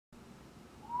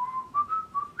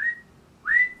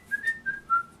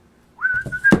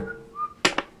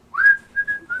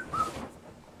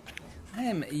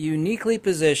am uniquely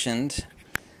positioned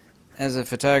as a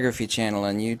photography channel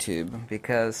on YouTube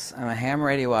because I'm a ham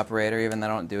radio operator, even though I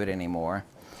don't do it anymore.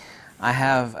 I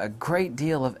have a great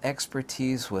deal of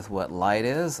expertise with what light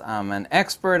is. I'm an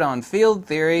expert on field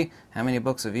theory. How many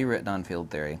books have you written on field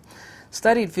theory?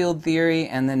 Studied field theory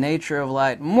and the nature of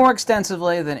light more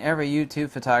extensively than every YouTube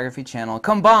photography channel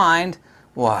combined.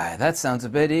 Why, that sounds a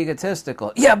bit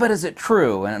egotistical. Yeah, but is it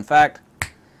true? And in fact,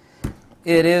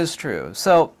 it is true.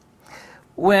 So,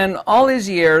 when all these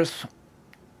years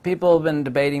people have been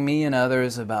debating me and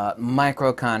others about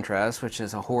microcontrast, which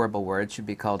is a horrible word, should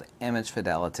be called image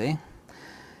fidelity.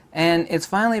 And it's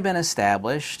finally been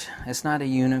established. It's not a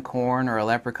unicorn or a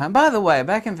leprechaun. By the way,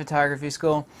 back in photography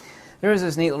school, there was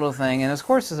this neat little thing, and of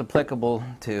course it's applicable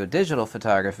to digital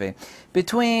photography,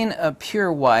 between a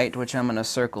pure white, which I'm going to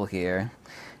circle here,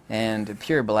 and a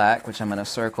pure black, which I'm going to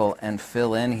circle and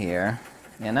fill in here,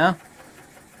 you know?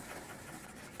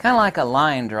 Kind of like a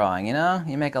line drawing, you know?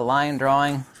 You make a line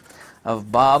drawing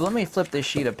of Bob. Let me flip this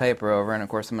sheet of paper over, and of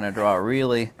course I'm going to draw a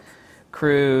really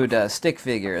crude stick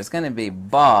figure. It's going to be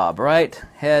Bob, right?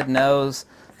 Head, nose,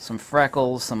 some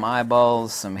freckles, some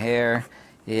eyeballs, some hair.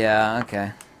 Yeah,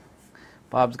 okay.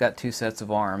 Bob's got 2 sets of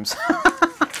arms.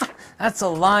 That's a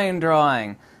line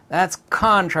drawing. That's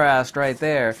contrast right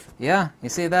there. Yeah, you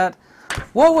see that?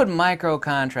 What would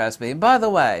microcontrast be? By the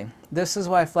way, this is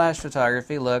why flash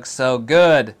photography looks so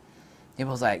good.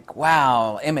 People's like,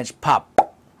 wow, image pop.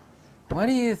 What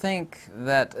do you think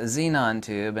that xenon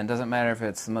tube, and doesn't matter if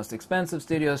it's the most expensive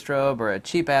studio strobe or a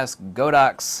cheap-ass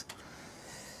Godox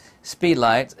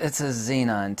speedlight, it's a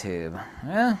xenon tube.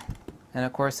 Yeah, and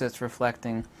of course it's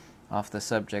reflecting off the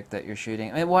subject that you're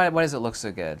shooting. I mean, why does it look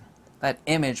so good? That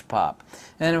image pop.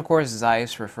 And of course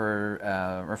Zeiss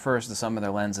refers to some of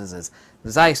their lenses as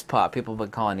Zeiss pop. People have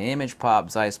been calling it image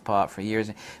pop, Zeiss pop for years.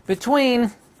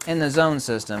 Between, in the zone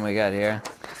system we got here,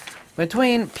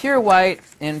 between pure white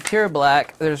and pure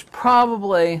black, there's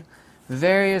probably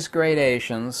various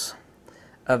gradations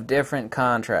of different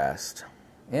contrast.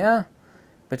 Yeah?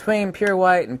 Between pure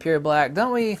white and pure black,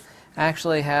 don't we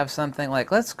actually have something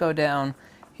like, let's go down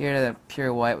here to the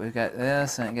pure white. We've got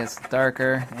this, and it gets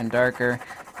darker and darker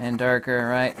and darker,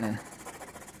 right? And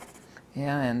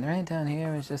yeah, and right down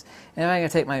here is just, and I'm going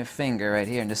to take my finger right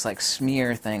here and just like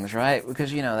smear things, right?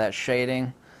 Because you know that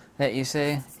shading that you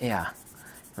see? Yeah.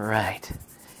 Right.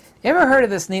 You ever heard of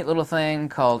this neat little thing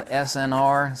called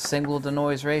SNR, signal to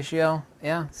noise ratio?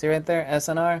 Yeah, see right there,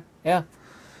 SNR? Yeah.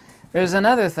 There's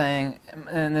another thing,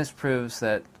 and this proves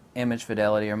that image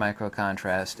fidelity or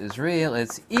microcontrast is real.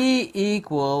 It's E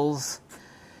equals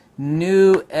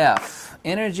nu F.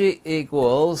 Energy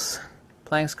equals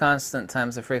Planck's constant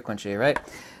times the frequency, right?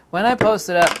 When I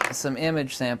posted up some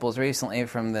image samples recently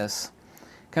from this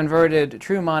converted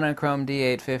true monochrome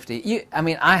D850. I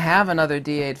mean, I have another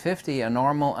D850, a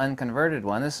normal unconverted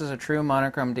one. This is a true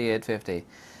monochrome D850.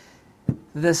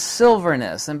 The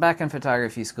silverness, and back in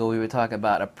photography school we would talk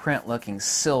about a print looking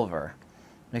silver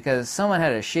because someone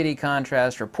had a shitty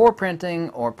contrast or poor printing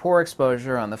or poor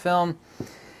exposure on the film,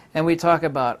 and we talk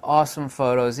about awesome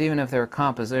photos, even if they're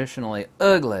compositionally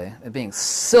ugly, it being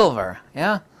silver,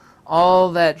 yeah?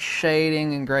 All that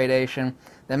shading and gradation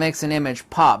that makes an image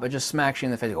pop. It just smacks you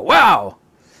in the face. You go, wow!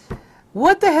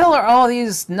 What the hell are all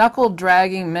these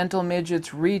knuckle-dragging mental midgets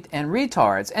and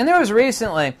retards? And there was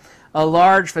recently a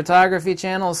large photography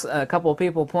channel a couple of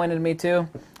people pointed me to,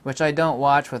 which I don't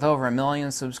watch, with over 1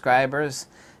 million subscribers.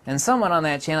 And someone on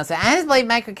that channel said, I just believe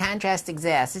microcontrast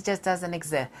exists. It just doesn't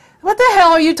exist. What the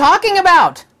hell are you talking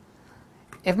about?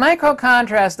 If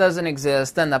microcontrast doesn't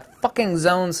exist, then the fucking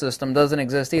zone system doesn't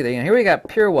exist either. You know, here we got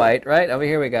pure white, right? Over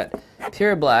here we got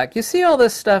pure black. You see all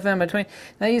this stuff in between?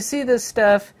 Now you see this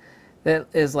stuff that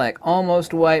is like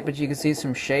almost white, but you can see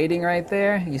some shading right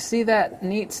there. You see that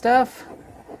neat stuff?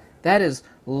 That is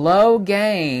low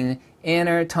gain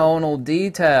intertonal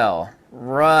detail.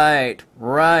 Right,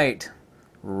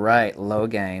 low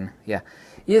gain. Yeah,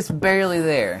 it's barely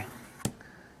there.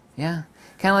 Yeah.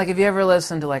 Kind of like if you ever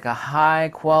listen to like a high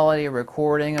quality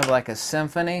recording of like a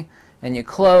symphony and you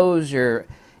close your...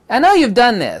 I know you've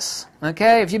done this,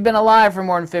 okay? If you've been alive for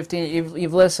more than 15,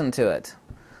 you've listened to it.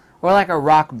 Or like a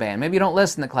rock band. Maybe you don't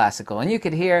listen to classical, and you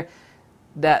could hear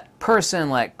that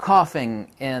person like coughing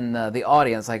in the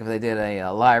audience, like if they did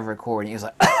a live recording. It's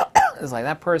like, it's like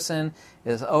that person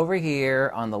is over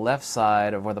here on the left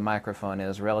side of where the microphone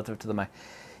is relative to the mic.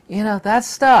 You know, that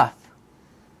stuff.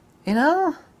 You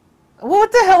know?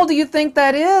 What the hell do you think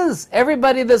that is?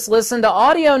 Everybody that's listened to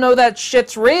audio know that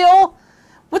shit's real.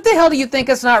 What the hell do you think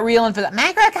it's not real? And for that,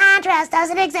 microcontrast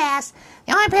doesn't exist.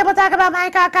 The only people talk about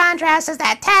microcontrast is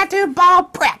that tattooed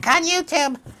bald prick on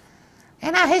YouTube.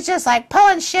 And now he's just like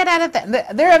pulling shit out of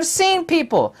that. There have seen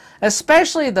people,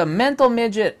 especially the mental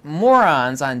midget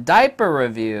morons on Diaper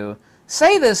Review,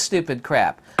 say this stupid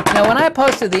crap. Now, when I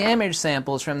posted the image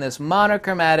samples from this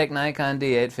monochromatic Nikon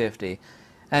D850,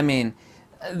 I mean,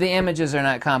 the images are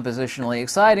not compositionally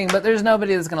exciting, but there's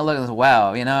nobody that's going to look at this,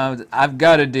 wow, you know, I've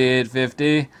got a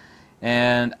D850,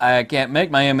 and I can't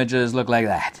make my images look like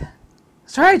that.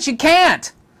 That's right, you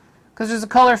can't! Because there's a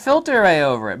color filter array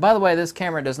over it. By the way, this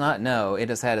camera does not know it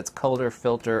has had its color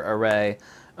filter array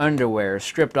underwear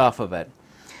stripped off of it.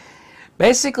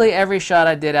 Basically, every shot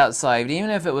I did outside, even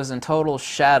if it was in total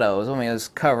shadows, I mean, it was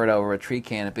covered over a tree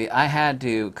canopy, I had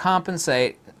to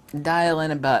compensate, dial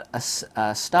in about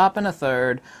a stop and a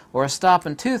third or a stop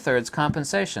and 2/3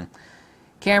 compensation.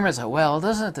 Camera's like, well,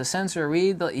 doesn't the sensor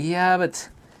read the... Yeah, but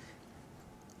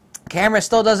camera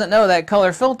still doesn't know that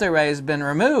color filter array has been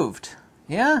removed.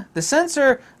 Yeah, the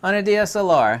sensor on a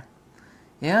DSLR.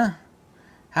 Yeah,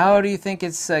 how do you think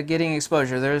it's getting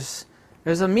exposure?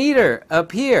 There's a meter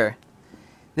up here.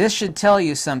 This should tell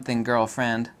you something,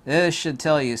 girlfriend. This should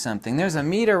tell you something. There's a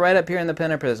meter right up here in the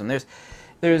pentaprism.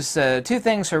 There's three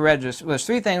things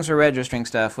for registering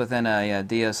stuff within a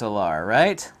DSLR,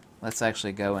 right? Let's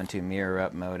actually go into mirror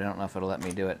up mode. I don't know if it'll let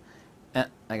me do it.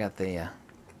 I got the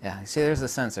yeah. See, there's the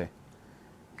sensor.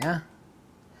 Yeah.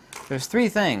 There's three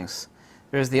things.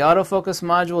 There's the autofocus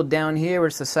module down here,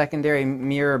 which the secondary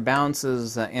mirror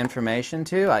bounces information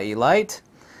to, i.e. light.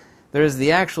 There's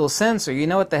the actual sensor. You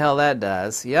know what the hell that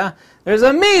does, yeah? There's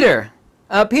a meter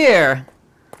up here,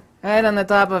 right on the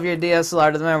top of your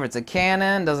DSLR. Doesn't matter if it's a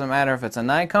Canon, doesn't matter if it's a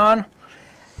Nikon.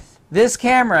 This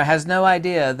camera has no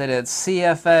idea that its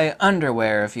CFA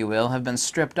underwear, if you will, have been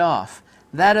stripped off.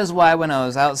 That is why when I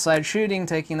was outside shooting,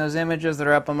 taking those images that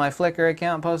are up on my Flickr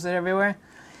account posted everywhere,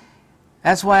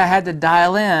 that's why I had to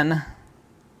dial in,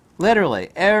 literally,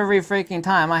 every freaking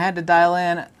time. I had to dial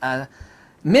in a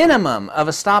minimum of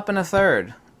a stop and a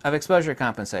third of exposure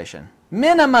compensation.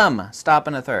 Minimum stop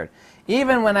and a third.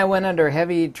 Even when I went under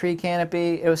heavy tree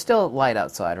canopy, it was still light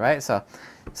outside, right? So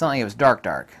it's not like it was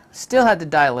dark. Still had to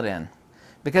dial it in.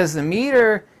 Because the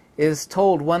meter is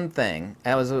told one thing,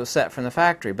 that was set from the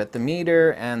factory, but the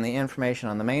meter and the information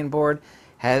on the main board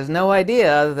has no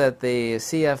idea that the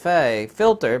CFA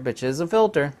filter, which is a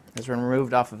filter, has been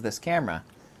removed off of this camera.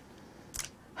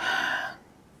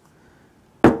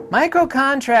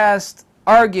 Microcontrast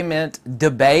argument,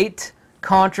 debate,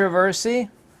 controversy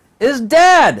is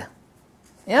dead.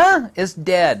 Yeah, it's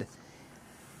dead.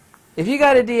 If you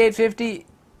got a D850,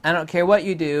 I don't care what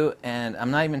you do, and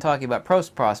I'm not even talking about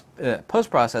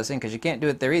post-processing because you can't do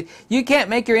it there either. You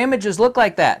can't make your images look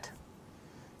like that.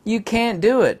 You can't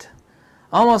do it.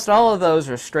 Almost all of those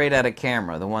are straight out of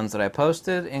camera, the ones that I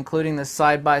posted, including the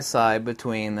side-by-side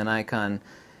between the Nikon,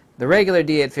 the regular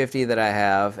D850 that I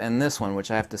have, and this one, which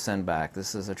I have to send back.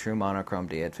 This is a true monochrome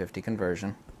D850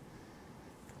 conversion.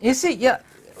 You see, yeah,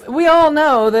 we all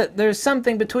know that there's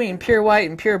something between pure white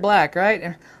and pure black,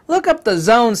 right? Look up the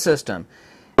zone system.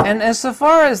 And as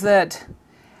far as that,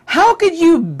 how could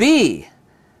you be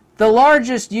the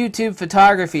largest YouTube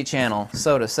photography channel,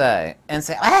 so to say, and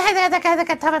say,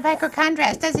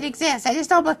 microcontrast doesn't exist. I just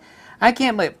don't. I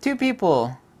can't believe two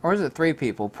people, or is it three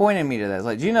people, pointed me to that. It's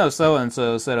like, you know,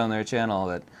 so-and-so said on their channel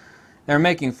that they're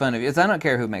making fun of you. I don't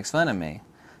care who makes fun of me.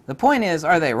 The point is,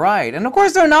 are they right? And of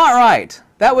course they're not right.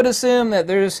 That would assume that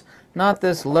there's not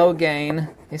this low gain.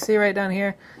 You see right down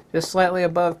here? Just slightly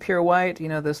above pure white, you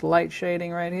know, this light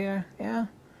shading right here? Yeah.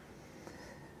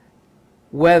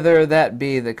 Whether that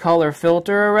be the color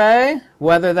filter array,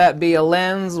 whether that be a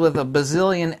lens with a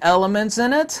bazillion elements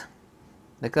in it,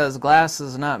 because glass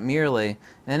is not merely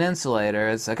an insulator,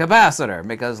 it's a capacitor,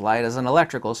 because light is an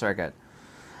electrical circuit.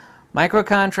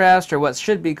 Microcontrast, or what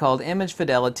should be called image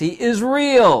fidelity, is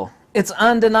real. It's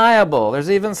undeniable. There's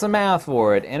even some math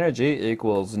for it. Energy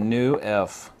equals nu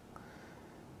F.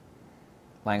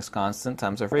 Planck's constant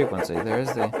times the frequency.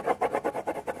 There's the...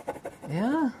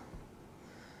 Yeah.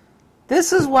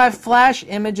 This is why flash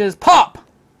images pop.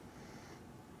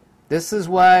 This is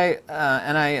why,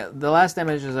 the last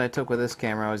images I took with this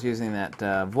camera, I was using that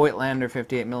Voigtlander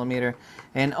 58mm,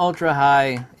 an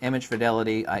ultra-high image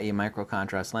fidelity, i.e.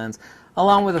 microcontrast lens,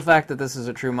 along with the fact that this is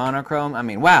a true monochrome. I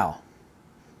mean, wow.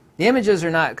 The images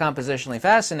are not compositionally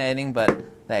fascinating, but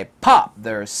they pop.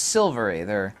 They're silvery.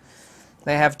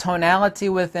 They have tonality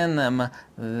within them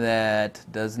that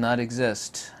does not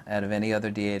exist out of any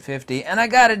other D850, and I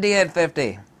got a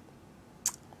D850.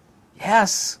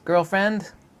 Yes,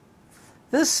 girlfriend,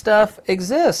 this stuff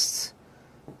exists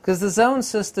because the zone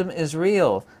system is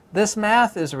real. This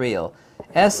math is real.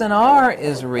 SNR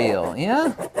is real.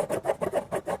 Yeah?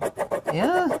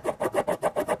 Yeah?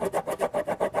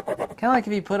 Kind of like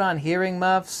if you put on hearing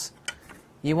muffs,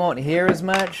 you won't hear as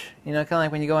much. You know, kind of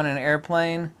like when you go on an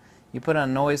airplane, you put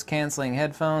on noise-canceling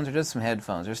headphones, or just some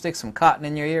headphones, or stick some cotton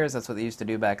in your ears. That's what they used to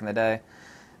do back in the day.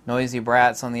 Noisy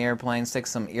brats on the airplane, stick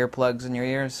some earplugs in your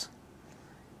ears.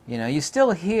 You know, you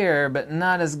still hear, but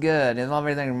not as good. It's all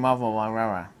everything muffled,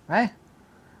 right?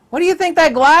 What do you think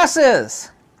that glass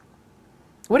is?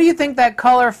 What do you think that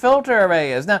color filter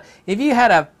array is? Now, if you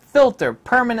had a filter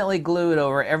permanently glued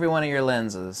over every one of your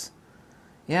lenses,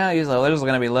 yeah, usually there's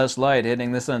going to be less light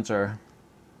hitting the sensor.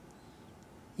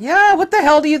 Yeah, what the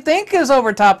hell do you think is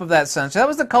over top of that sensor? That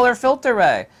was the color filter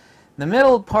array. The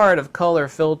middle part of color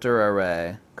filter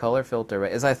array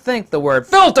is, I think, the word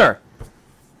filter.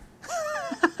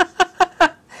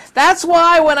 That's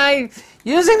why when I'm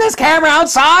using this camera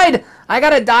outside, I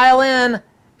got to dial in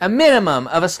a minimum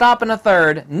of a stop and a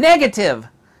third negative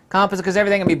composite, because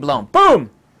everything can be blown. Boom!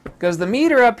 Because the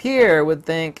meter up here would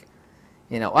think,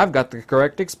 you know, I've got the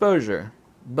correct exposure.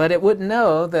 But it wouldn't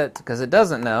know that, because it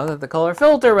doesn't know that the color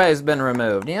filter array has been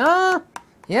removed. Yeah?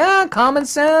 Yeah, common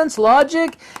sense,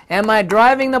 logic. Am I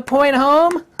driving the point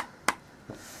home?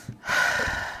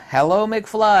 Hello,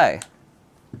 McFly.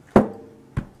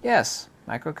 Yes,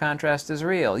 microcontrast is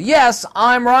real. Yes,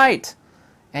 I'm right.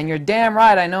 And you're damn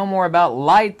right, I know more about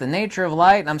light, the nature of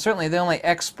light, and I'm certainly the only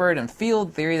expert in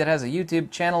field theory that has a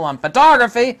YouTube channel on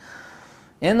photography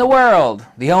in the world.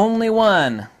 The only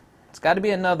one. It's got to be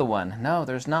another one. No,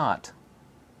 there's not.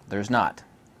 There's not.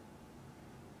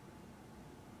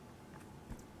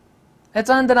 It's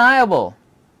undeniable.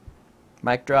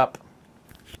 Mic drop.